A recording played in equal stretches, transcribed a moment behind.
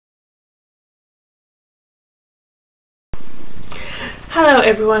Hello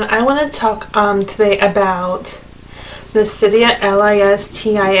everyone, I want to talk today about listia,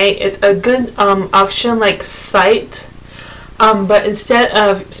 listia. It's a good auction like site, but instead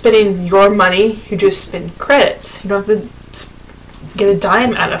of spending your money, you just spend credits. You don't have to get a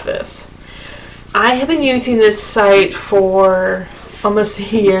dime out of this. I have been using this site for almost a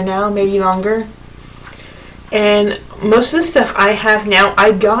year now, maybe longer, and most of the stuff I have now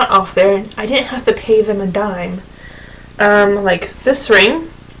I got off there and I didn't have to pay them a dime. Like this ring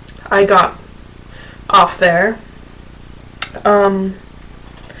I got off there.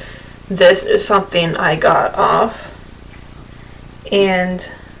 This is something I got off,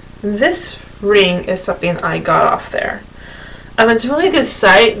 and this ring is something I got off there. It's a really good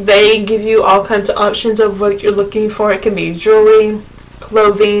site. They give you all kinds of options of what you're looking for. It can be jewelry,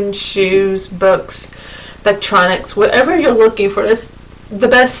 clothing, shoes, books, electronics, whatever you're looking for. It's the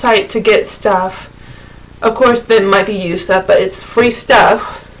best site to get stuff. Of course, there might be used stuff, but it's free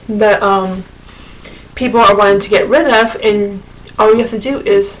stuff that people are wanting to get rid of, and all you have to do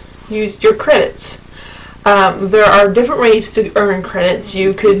is use your credits. There are different ways to earn credits.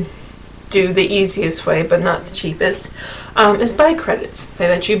 You could do the easiest way, but not the cheapest, is buy credits. They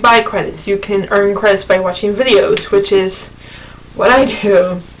let you buy credits. You can earn credits by watching videos, which is what I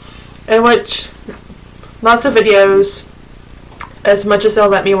do. I watch lots of videos, as much as they'll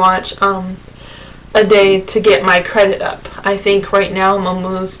let me watch, a day to get my credit up. I think right now I'm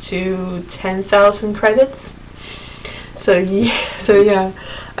almost to 10,000 credits. So yeah,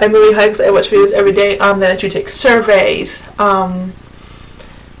 I'm really high because I watch videos every day. That you take surveys. You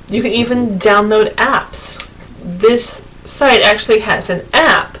can even download apps. This site actually has an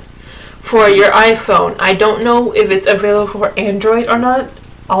app for your iPhone. I don't know if it's available for Android or not.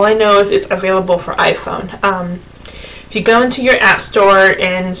 All I know is it's available for iPhone. If you go into your app store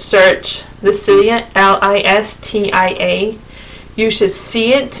and search listia, listia, you should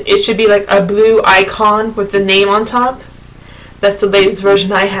see it. It should be like a blue icon with the name on top. That's the latest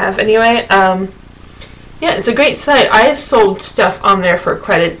version I have anyway. Yeah, it's a great site. I have sold stuff on there for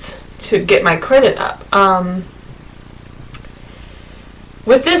credits to get my credit up.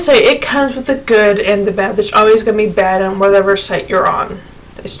 With this site, it comes with the good and the bad. There's always going to be bad on whatever site you're on.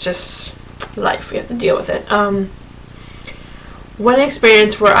 It's just life. You have to deal with it. One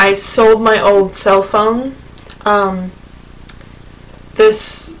experience where I sold my old cell phone,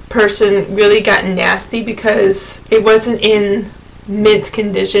 this person really got nasty because it wasn't in mint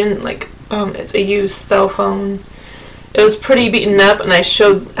condition. Like, it's a used cell phone. It was pretty beaten up, and I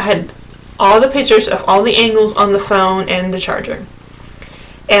had all the pictures of all the angles on the phone and the charger.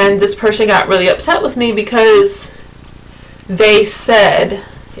 And this person got really upset with me because they said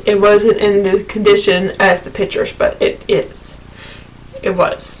it wasn't in the condition as the pictures, but it is. It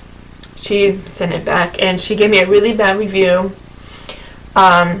was. She sent it back, and she gave me a really bad review.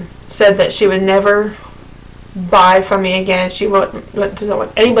 Said that she would never buy from me again. She doesn't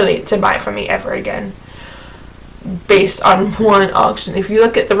want anybody to buy from me ever again, based on one auction. If you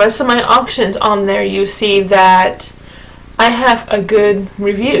look at the rest of my auctions on there, you see that I have a good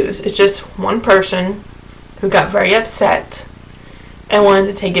reviews. It's just one person who got very upset and wanted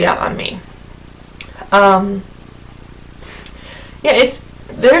to take it out on me. Yeah,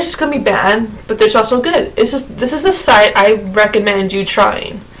 there's gonna be bad, but there's also good. This is the site I recommend you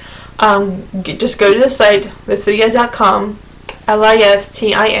trying. Just go to the site listia.com,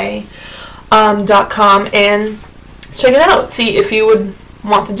 listia.com, and check it out. See if you would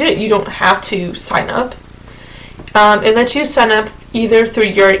want to do it. You don't have to sign up. It lets you sign up either through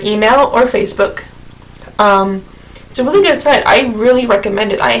your email or Facebook. It's a really good site. I really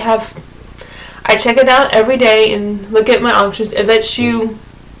recommend it. I check it out every day and look at my auctions. It lets you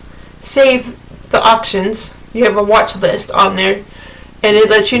save the auctions. You have a watch list on there, and it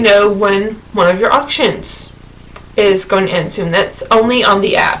lets you know when one of your auctions is going to end soon. That's only on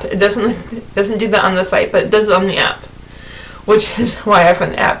the app. It doesn't do that on the site, but it does it on the app, which is why I have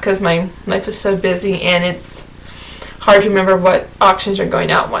an app, because my life is so busy and it's hard to remember what auctions are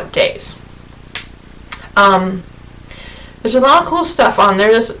going out what days. There's a lot of cool stuff on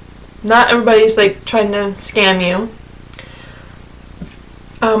there. Not everybody's like trying to scam you.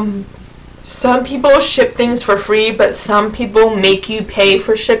 Some people ship things for free, but some people make you pay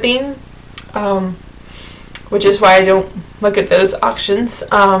for shipping, which is why I don't look at those auctions.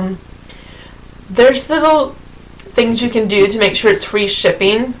 There's little things you can do to make sure it's free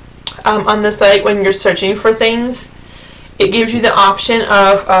shipping on the site when you're searching for things. It gives you the option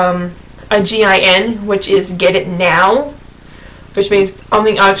of a GIN, which is Get It Now, which means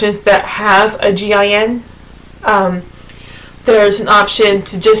only auctions that have a GIN. There's an option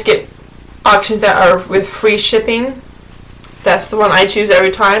to just get auctions that are with free shipping. That's the one I choose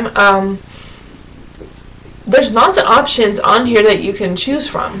every time. There's lots of options on here that you can choose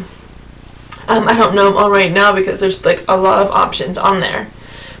from. I don't know them all right now because there's like a lot of options on there.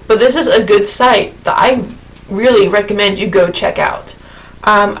 But this is a good site that I really recommend you go check out.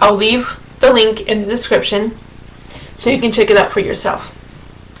 I'll leave the link in the description so you can check it out for yourself.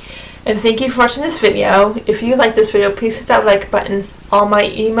 And thank you for watching this video. If you like this video, please hit that like button. All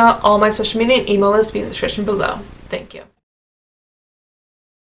my social media and email lists will be in the description below.